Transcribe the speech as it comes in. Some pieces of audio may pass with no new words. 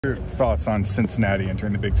Your thoughts on Cincinnati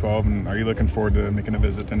entering the Big 12, and are you looking forward to making a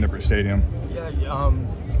visit to Nippert Stadium? Yeah,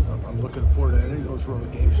 I'm looking forward to any of those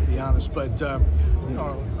road games, to be honest. But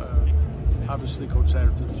obviously, Coach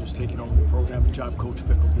Satterfield just taking over the program. The job Coach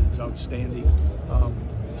Fickle did is outstanding.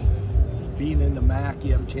 Being in the MAC,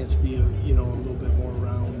 you have a chance to be a little bit more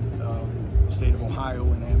around the state of Ohio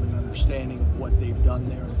and have an understanding of what they've done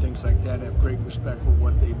there and things like that. I have great respect for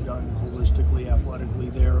what they've done holistically, athletically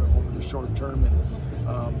there over the short term. And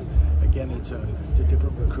again, it's a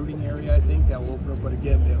different recruiting area, I think, that will open up. But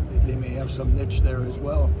again, they may have some niche there as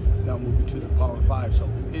well, now moving to the Power 5. So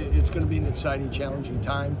it's going to be an exciting, challenging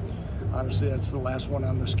time. Honestly, that's the last one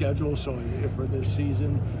on the schedule, so for this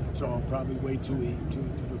season. So I'll probably wait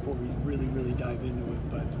before we really dive into it.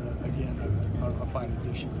 But again, a fine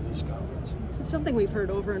addition to this conference. Something we've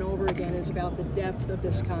heard over and over again is about the depth of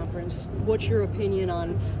this conference. What's your opinion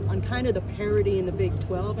on kind of the parity in the Big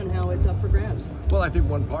 12 and how it's up for grabs? Well, I think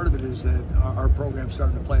one part of it is that our program's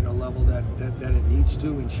starting to play at a level that it needs to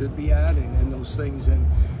and should be at, and those things, and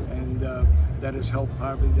that has helped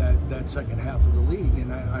probably that second half of the league.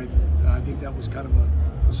 And I think that was kind of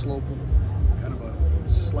a slope, kind of a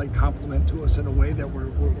slight compliment to us in a way that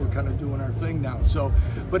we're kind of doing our thing now. So,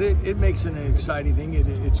 but it makes it an exciting thing.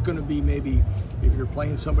 It's going to be maybe if you're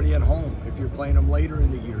playing somebody at home, if you're playing them later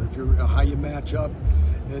in the year, if you're how you match up,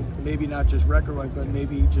 and maybe not just record-wise, but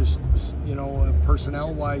maybe just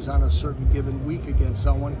personnel-wise on a certain given week against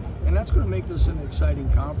someone, and that's going to make this an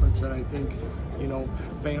exciting conference that I think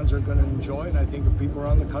fans are going to enjoy, and I think the people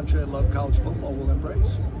around the country that love college football will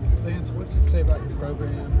embrace. Lance, what's it say about your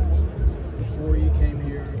program? Before you came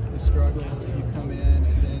here, the struggles, you come in,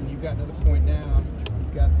 and then you've got another point now.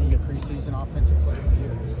 You've got the preseason offensive player of the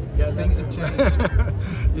year. Yeah, things have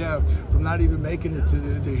changed. Yeah, from not even making it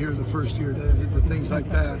to here the first year to things like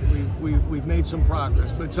that, we've made some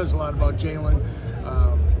progress. But it says a lot about Jalen.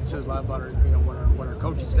 It says a lot about what our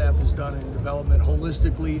coaching staff has done in development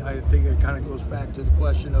holistically. I think it kind of goes back to the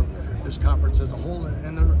question of this conference as a whole,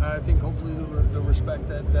 and I think hopefully the respect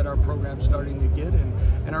that our program's starting to get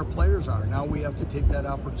and our players are. Now we have to take that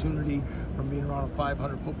opportunity from being around a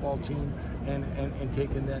 500 football team and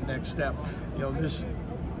taking that next step.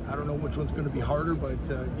 I don't know which one's going to be harder, but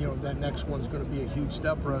that next one's going to be a huge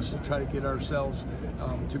step for us to try to get ourselves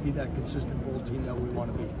to be that consistent bowl team that we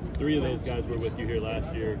want to be. 3 of those guys were with you here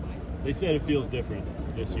last year. They said it feels different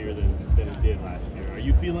this year than it did last year. Are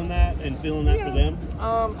you feeling that and feeling that for them?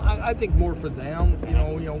 I think more for them.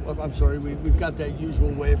 I'm sorry, we've got that usual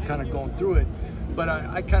way of kind of going through it. But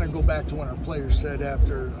I kind of go back to when our players said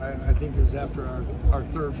after, I think it was after our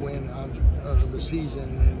third win of the season,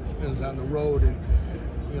 and it was on the road, and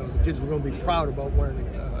the kids were going to be proud about wearing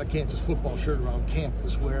a Kansas football shirt around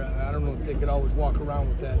campus, where I don't know if they could always walk around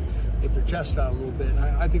with that, with their chest out a little bit. And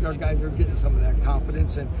I think our guys are getting some of that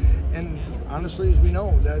confidence, and honestly, as we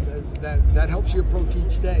know, that helps you approach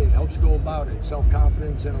each day. It helps you go about it.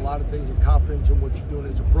 Self-confidence and a lot of things, and confidence in what you're doing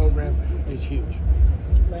as a program is huge.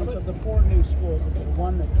 Lance, of the 4 new schools, is it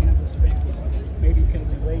one that Kansas fans maybe can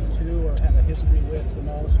relate to or have a history with the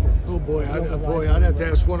most? Oh boy, I'd have to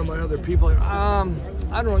ask one of my other people.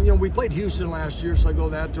 I don't know. We played Houston last year, so I go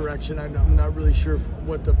that direction. I'm not really sure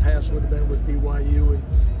what the past would have been with BYU and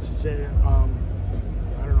say.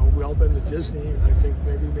 I don't know. We all been to Disney. I think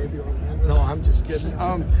maybe Orlando. No, I'm just kidding.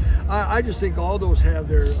 I just think all those have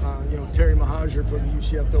their. Terry Mahajer from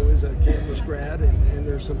UCF though is a Kansas grad, and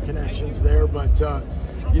there's some connections there. But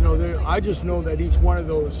I just know that each one of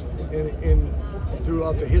those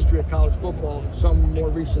throughout the history of college football, some more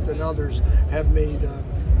recent than others, have made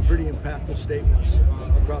pretty impactful statements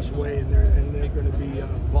across the way, and they're going to be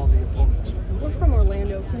quality opponents. We're from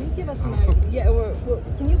Orlando. Can you give us an idea?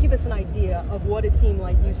 Can you give us an idea of what a team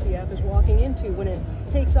like UCF is walking into when it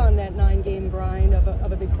takes on that 9-game grind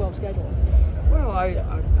of a Big 12 schedule? Well,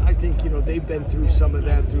 I think they've been through some of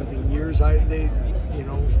that through the years.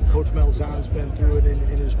 Coach Malzahn's been through it in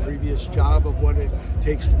his previous job of what it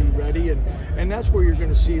takes to be ready, and that's where you're going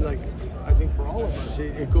to see, like, I think for all of us,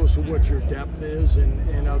 it goes to what your depth is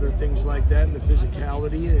and other things like that, and the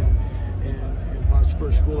physicality and for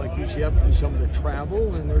a school like UCF to do some of the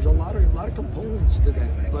travel, and there's a lot of components to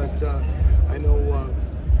that. But I know.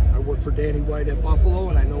 I worked for Danny White at Buffalo,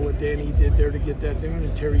 and I know what Danny did there to get that thing,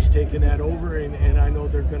 and Terry's taken that over, and I know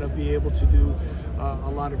they're going to be able to do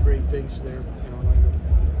a lot of great things there.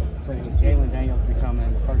 So Jalen Daniels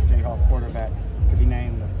becoming the first Jayhawk quarterback to be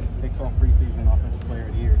named the Big 12 preseason offensive player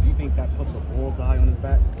of the year. Do you think that puts a bullseye on his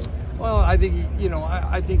back? Well, I think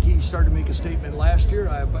I think he started to make a statement last year.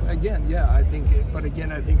 But again, I think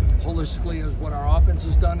holistically is what our offense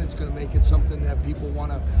has done. It's going to make it something that people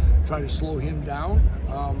want to try to slow him down.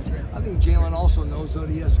 I think Jalen also knows that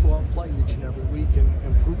he has to go out and play each and every week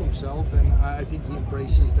and prove himself, and I think he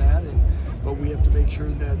embraces that. But we have to make sure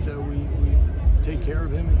that we take care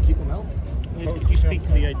of him and keep him healthy. Could you speak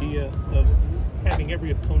to the idea of having every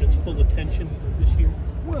opponent's full attention this year?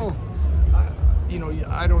 Well,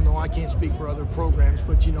 I don't know. I can't speak for other programs,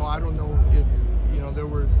 but I don't know if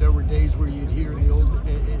there were days where you'd hear in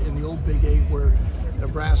the old Big 8 where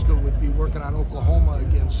Nebraska would be working on Oklahoma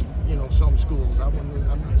against some schools. I'm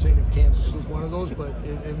not saying if Kansas was one of those, but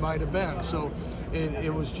it might have been. So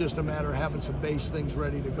it was just a matter of having some base things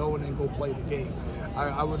ready to go and then go play the game.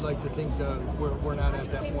 I would like to think we're not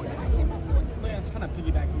at that point. It's kind of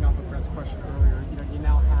piggybacking off of Brett's question earlier. You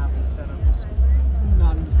now have, instead of just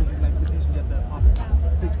non-preseason expectations, you have the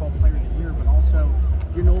offensive Big 12 Player of the Year, but also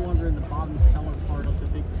you're no longer in the bottom seller part of the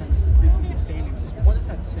Big 10 preseason standings. What does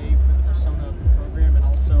that say for the persona of the program and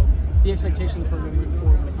also the expectation of the program moving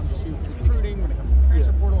forward when it comes to recruiting, when it comes to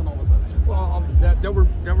transfer portal, and all those other things? Well,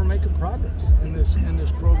 that we're making progress in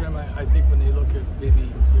this program. I think when they look at maybe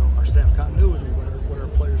our staff continuity, what our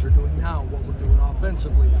players are doing now, what we're doing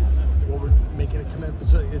offensively, what we're making a commitment.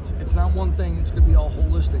 It's not one thing. It's going to be all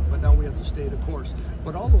holistic. But now we have to stay the course.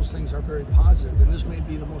 But all those things are very positive, and this may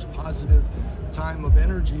be the most positive time of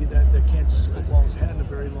energy that Kansas football has had in a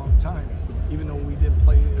very long time. Even though we didn't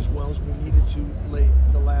play as well as we needed to late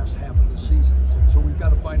the last half of the season. So we've got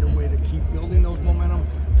to find a way to keep building those momentum,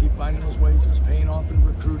 keep finding those ways. It's paying off in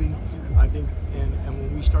recruiting, I think, and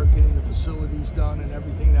when we start getting the facilities done and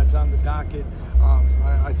everything that's on the docket,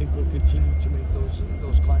 I think we'll continue to make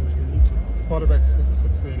those climbs we need to. Quarterback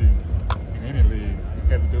succeeding in any league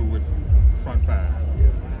has to do with front five.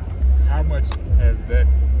 How much has that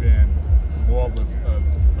been more of a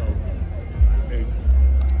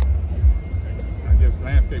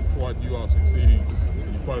landscape part you are succeeding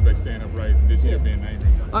and your quarterback staying upright and this year being angry?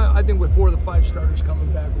 I think with 4 of the 5 starters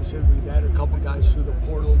coming back, we said we've added a couple guys through the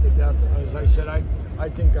portal, the depth. As I said, I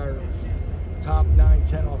think our top 9,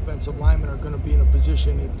 10 offensive linemen are going to be in a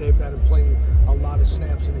position, if they've got to play a lot of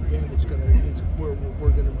snaps in a game, we're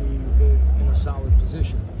going to be in a solid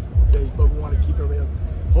position. Okay, but we want to keep everybody up.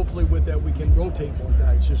 Hopefully with that we can rotate more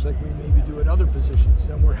guys, just like we maybe do at other positions.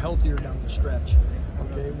 Then we're healthier down the stretch.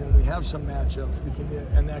 Okay, when we have some matchups, we can,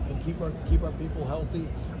 and that can keep our people healthy.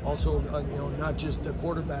 Also, not just the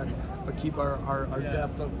quarterback, but keep our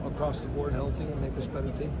depth across the board healthy and make us a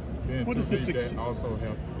better team. What does this also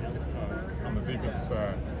help on the defensive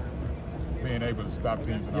side? Being able to stop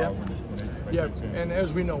teams and all when they and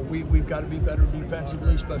as we know, we've got to be better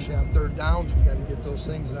defensively, especially on third downs. We've got to get those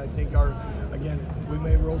things, and I think we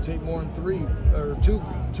may rotate more in 3 or 2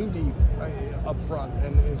 deep up front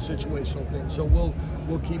and in situational things. So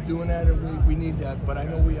we'll keep doing that, and we need that. But I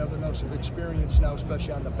know we have enough of experience now,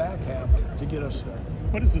 especially on the back half, to get us there.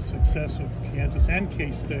 What is the success of Kansas and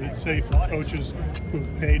K-State say for coaches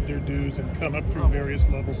who've paid their dues and come up through various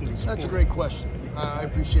levels of the sport? That's a great question. I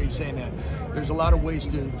appreciate you saying that. There's a lot of ways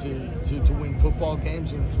to win football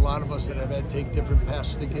games, and there's a lot of us that have had to take different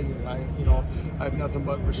paths to get it. I have nothing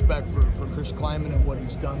but respect for Chris Kleiman and what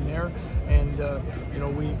he's done there, and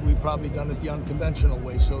we've probably done it the unconventional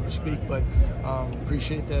way, so to speak. But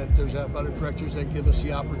appreciate that there's athletic directors that give us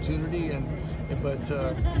the opportunity, but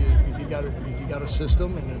if you got a system,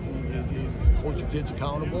 and if you hold your kids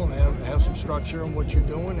accountable and have some structure in what you're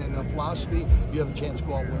doing and a philosophy, you have a chance to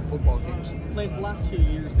go out and win football games. Lance, the last 2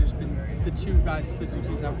 years, there's been the two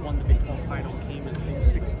teams that won the Big 12 title came as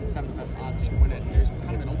the 6th and 7th best odds to win it. There's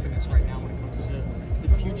kind of an openness right now when it comes to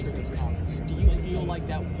the future of this conference. Do you feel like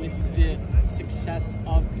that with the success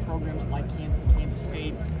of programs like Kansas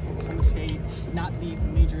State, Oklahoma State, not the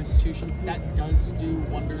major institutions, that does do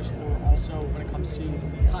wonders for also when it comes to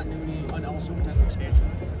continuity and also potential expansion?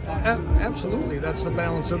 Absolutely. That's the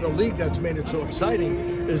balance of the league that's made it so exciting,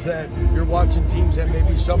 is that you're watching teams that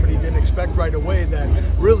maybe somebody didn't expect right away that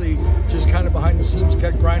really just kind of behind the scenes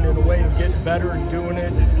kept grinding away and getting better and doing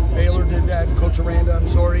it. Baylor did that, Coach Aranda, I'm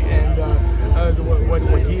sorry, and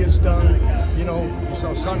what he has done. You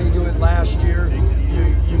saw Sonny do it last year.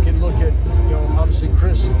 You can look at, obviously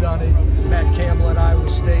Chris has done it, Matt Campbell at Iowa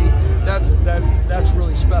State. That's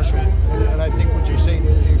really special. And I think what you're saying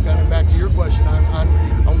is kind of back to your question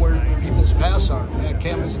on where people's paths are. Matt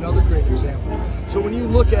Campbell is another great example. So when you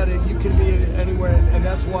look at it, you can be anywhere, and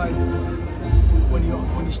that's why when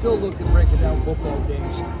you still look at breaking down football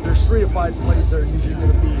games, there's 3 to 5 plays that are usually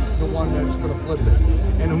going to be the one that's going to flip it.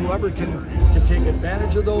 And whoever can take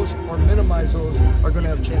advantage of those or minimize those are going to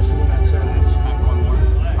have a chance to win that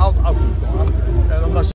Saturday. I'll keep going. I'm good. Unless